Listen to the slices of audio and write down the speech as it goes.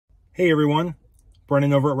Hey everyone,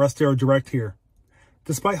 Brennan over at Russ Darrow Direct here.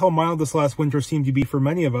 Despite how mild this last winter seemed to be for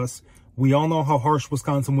many of us, we all know how harsh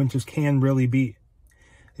Wisconsin winters can really be.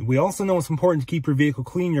 We also know it's important to keep your vehicle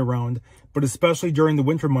clean year-round, but especially during the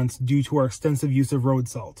winter months due to our extensive use of road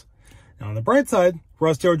salt. Now on the bright side,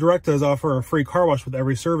 Russ Darrow Direct does offer a free car wash with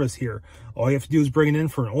every service here. All you have to do is bring it in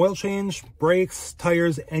for an oil change, brakes,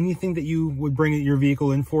 tires, anything that you would bring your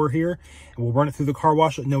vehicle in for here, and we'll run it through the car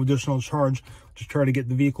wash at no additional charge. Just try to get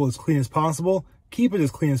the vehicle as clean as possible, keep it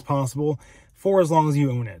as clean as possible, for as long as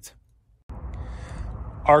you own it.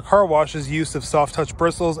 Our car wash's use of soft touch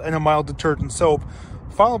bristles and a mild detergent soap,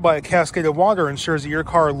 followed by a cascade of water, ensures that your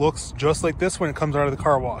car looks just like this when it comes out of the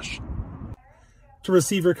car wash. To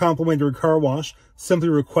receive your complimentary car wash, simply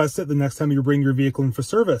request it the next time you bring your vehicle in for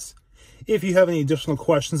service. If you have any additional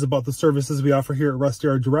questions about the services we offer here at Russ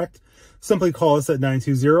Darrow Direct, simply call us at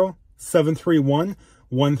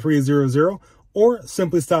 920-731-1300 or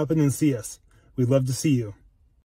simply stop in and see us. We'd love to see you.